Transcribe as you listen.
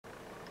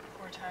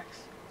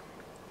vortex.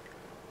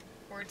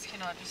 Words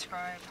cannot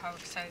describe how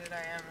excited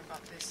I am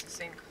about this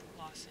zinc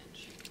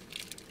lozenge.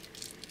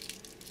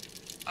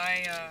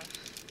 I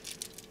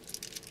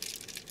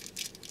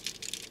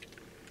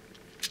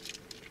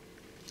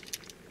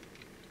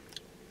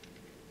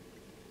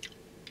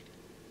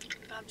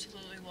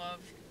absolutely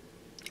love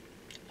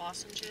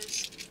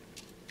lozenges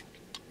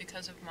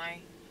because of my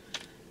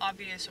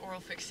obvious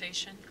oral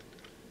fixation,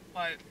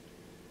 but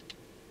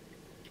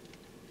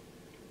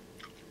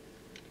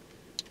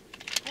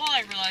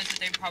I realized that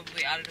they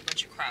probably added a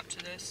bunch of crap to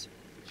this.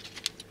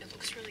 It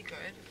looks really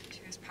good. See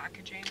this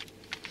packaging?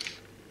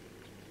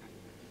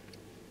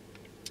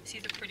 See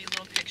the pretty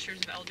little pictures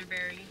of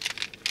elderberry?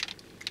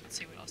 Let's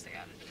see what else they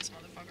added to this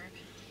motherfucker.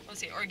 Let's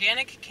see,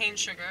 organic cane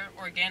sugar,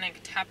 organic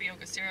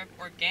tapioca syrup,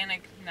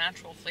 organic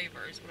natural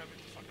flavors, whatever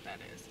the fuck that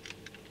is.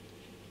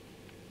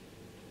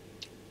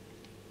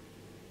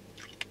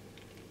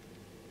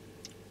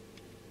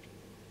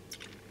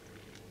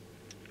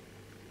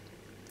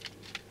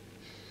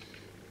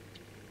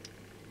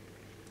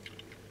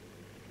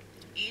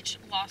 Each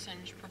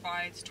lozenge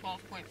provides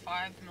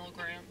 12.5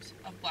 milligrams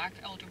of black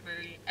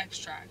elderberry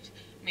extract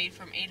made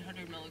from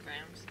 800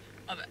 milligrams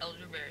of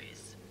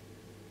elderberries,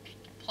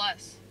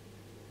 plus,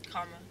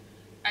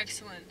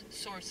 excellent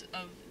source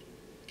of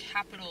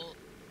capital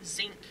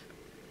zinc.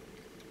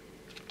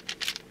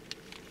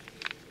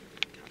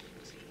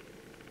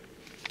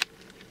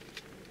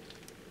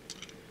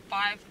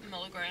 5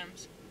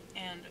 milligrams,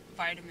 and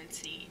vitamin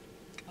C,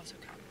 also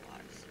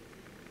capitalized,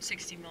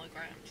 60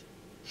 milligrams.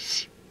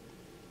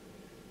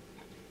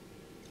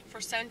 For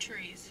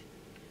centuries,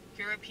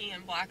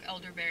 European black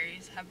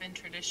elderberries have been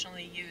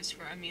traditionally used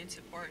for immune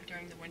support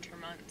during the winter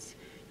months.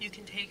 You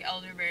can take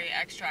elderberry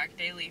extract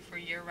daily for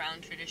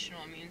year-round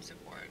traditional immune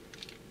support.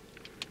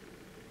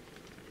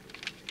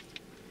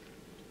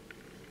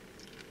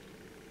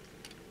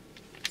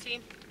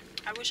 See,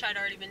 I wish I'd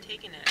already been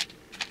taking it.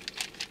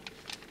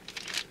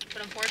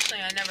 But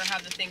unfortunately, I never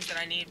have the things that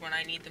I need when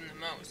I need them the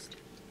most.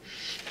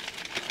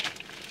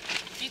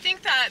 Do you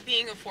think that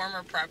being a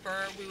former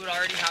prepper, we would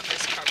already have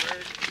this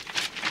covered?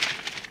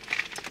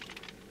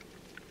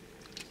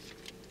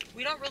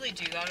 We don't really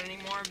do that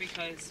anymore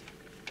because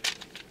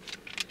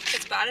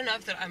it's bad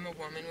enough that I'm a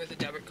woman with a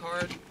debit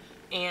card,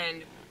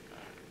 and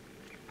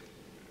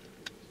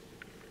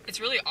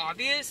it's really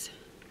obvious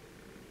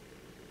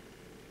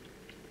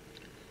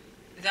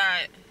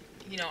that,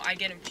 you know, I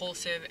get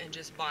impulsive and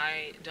just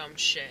buy dumb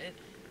shit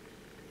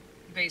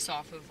based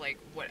off of, like,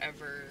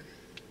 whatever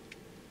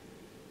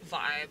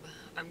vibe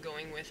I'm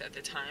going with at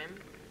the time.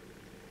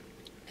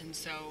 And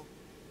so,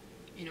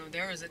 you know,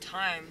 there was a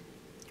time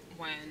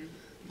when,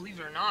 believe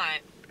it or not,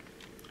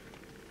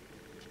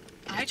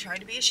 I tried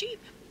to be a sheep.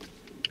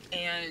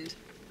 And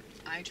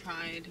I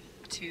tried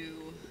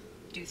to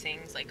do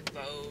things like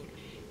vote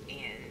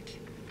and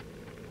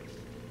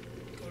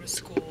go to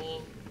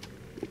school.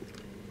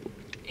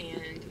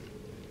 And,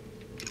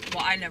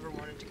 well, I never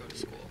wanted to go to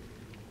school.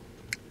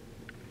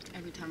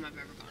 Every time I've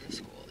ever gone to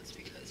school, it's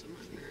because of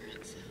my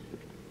parents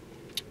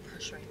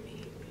pressuring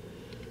me.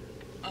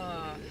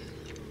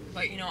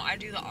 But, you know, I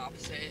do the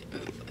opposite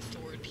of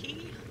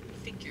authority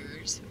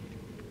figures,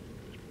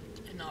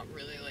 and not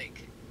really,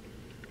 like,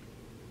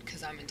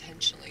 because I'm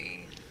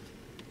intentionally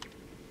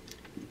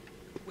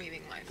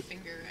waving my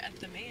finger at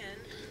the man,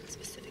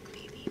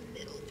 specifically the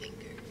middle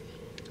finger.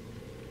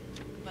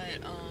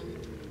 But,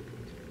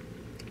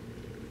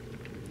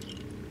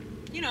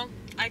 you know,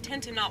 I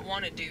tend to not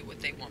want to do what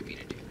they want me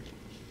to do.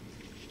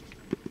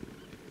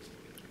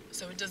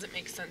 So it doesn't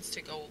make sense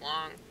to go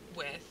along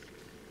with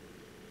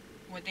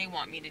what they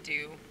want me to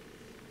do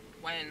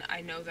when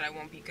I know that I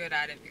won't be good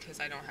at it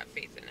because I don't have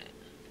faith in it.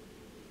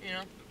 You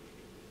know?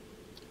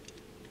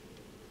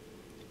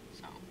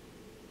 So.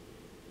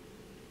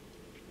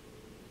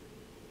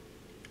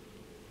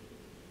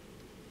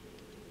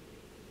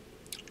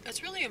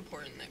 It's really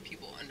important that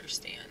people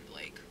understand,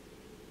 like,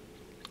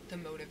 the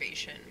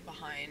motivation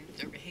behind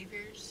their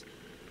behaviors,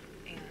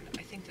 and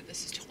I think that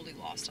this is totally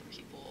lost on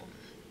people,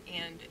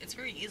 and it's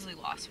very easily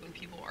lost when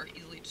people are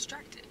easily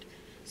distracted.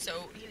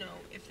 So, you know,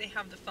 if they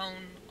have the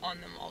phone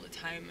on them all the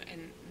time,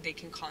 and they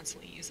can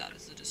constantly use that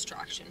as a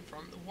distraction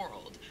from the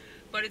world,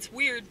 but it's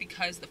weird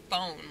because the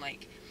phone,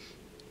 like,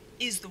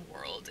 is the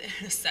world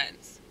in a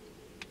sense.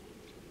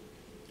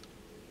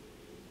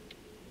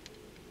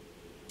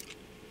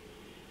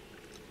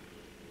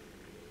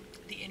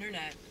 The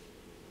internet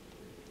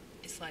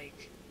is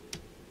like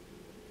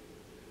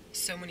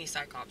so many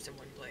psychops in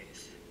one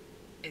place.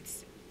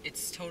 It's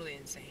totally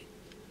insane.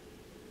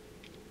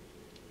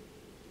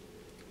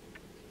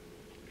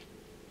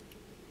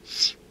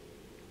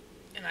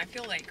 And I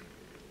feel like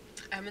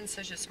I'm in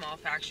such a small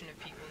faction of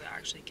people that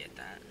actually get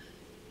that.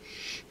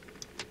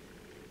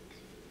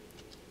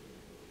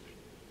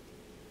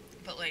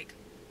 But, like,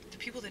 the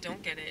people that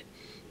don't get it,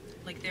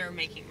 like, they're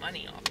making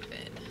money off of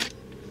it.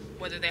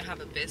 Whether they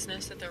have a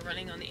business that they're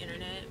running on the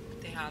internet,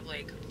 they have,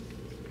 like,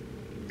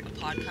 a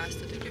podcast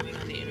that they're doing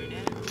on the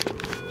internet,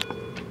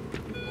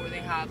 or they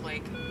have,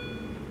 like,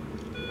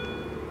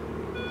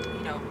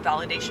 you know,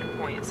 validation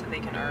points that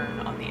they can earn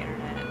on the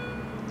internet.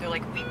 They're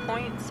like weak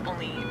points,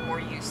 only more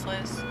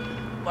useless,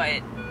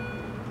 but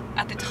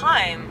at the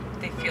time,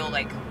 they feel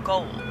like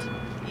gold,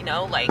 you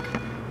know, like,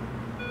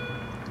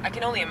 I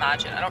can only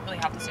imagine. I don't really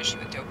have this issue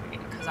with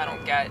dopamine, because I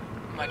don't get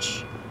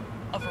much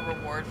of a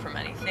reward from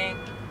anything,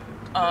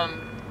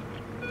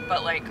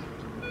 but, like,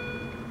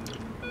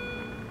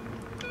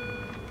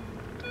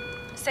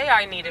 say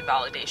I needed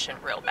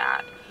validation real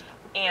bad,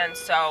 and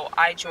so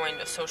I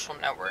joined a social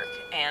network,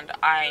 and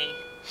I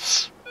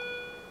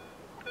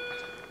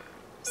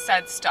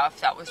said stuff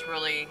that was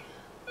really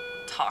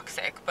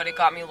toxic, but it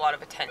got me a lot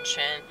of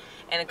attention,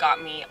 and it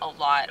got me a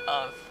lot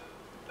of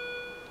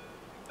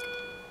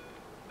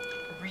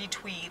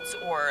retweets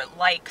or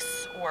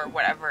likes or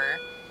whatever.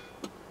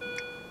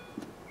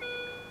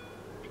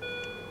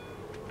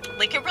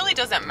 Like, it really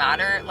doesn't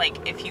matter,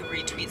 like, if you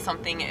retweet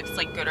something, if it's,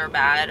 like, good or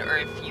bad, or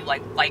if you,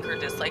 like or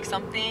dislike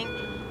something,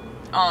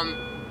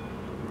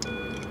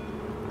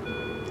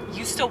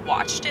 you still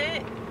watched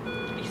it,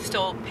 you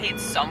still paid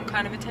some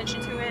kind of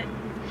attention to it,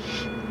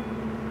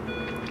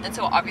 and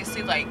so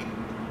obviously, like,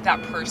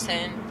 that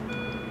person,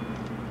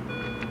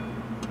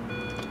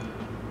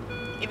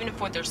 even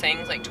if what they're saying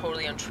is, like,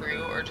 totally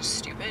untrue or just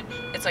stupid,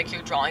 it's like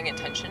you're drawing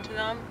attention to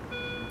them,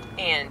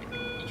 and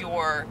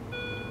you're,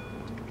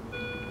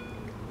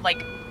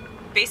 like,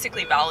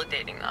 basically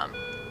validating them.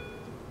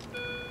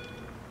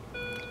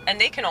 And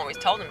they can always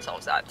tell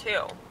themselves that,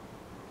 too.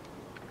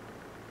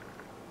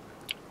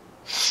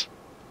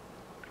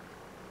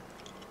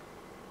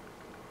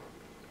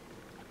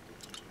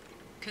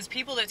 Because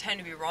people that tend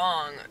to be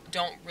wrong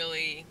don't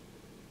really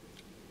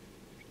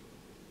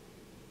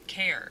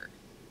care,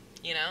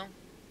 you know?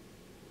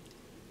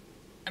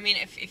 I mean,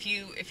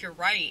 if you're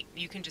right,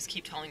 you can just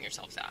keep telling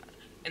yourself that.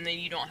 And then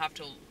you don't have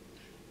to,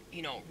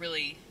 you know,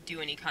 really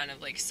do any kind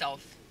of, like,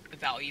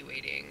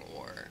 self-evaluating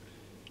or,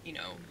 you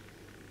know,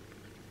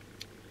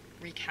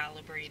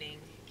 recalibrating.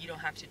 You don't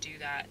have to do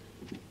that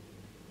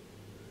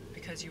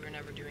because you were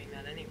never doing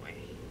that anyway.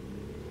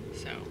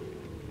 So,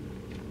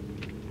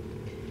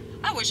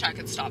 I wish I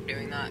could stop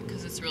doing that,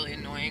 because it's really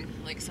annoying.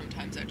 Like,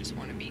 sometimes I just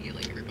want to be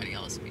like everybody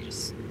else and be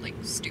just, like,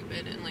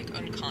 stupid and, like,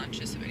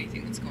 unconscious of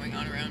anything that's going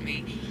on around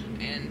me.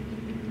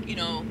 And, you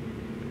know,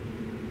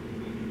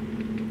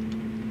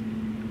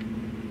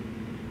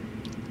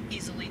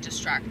 easily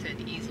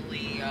distracted,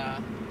 easily,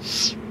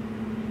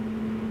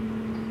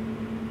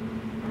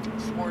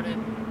 thwarted.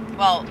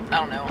 Well, I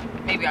don't know.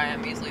 Maybe I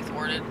am easily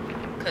thwarted,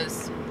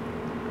 because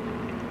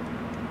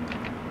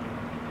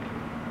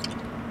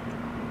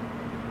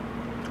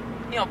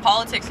you know,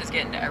 politics is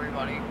getting to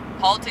everybody.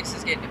 Politics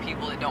is getting to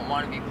people that don't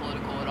want to be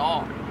political at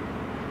all.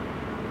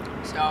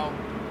 So,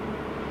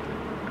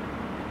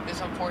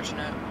 it's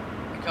unfortunate,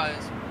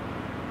 because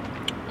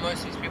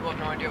most of these people have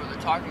no idea what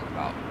they're talking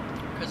about,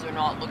 because they're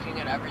not looking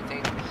at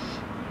everything.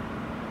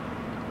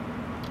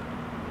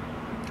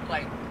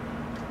 Like,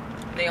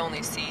 they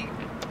only see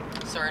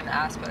certain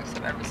aspects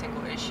of every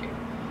single issue.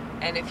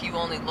 And if you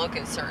only look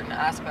at certain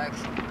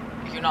aspects,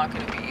 you're not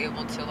going to be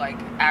able to, like,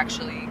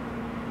 actually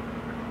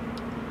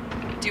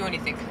do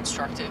anything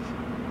constructive,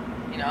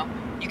 you know?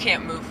 You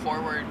can't move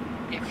forward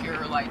if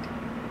you're, like,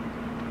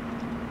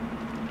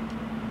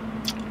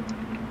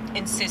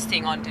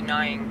 insisting on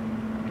denying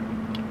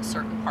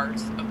certain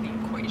parts of the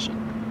equation,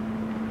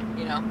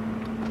 you know?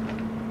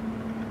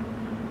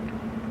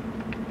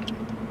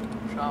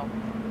 So,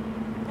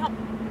 yeah.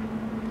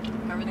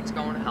 Everything's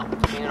going to hell.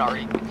 I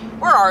mean,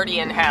 we're already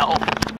in hell.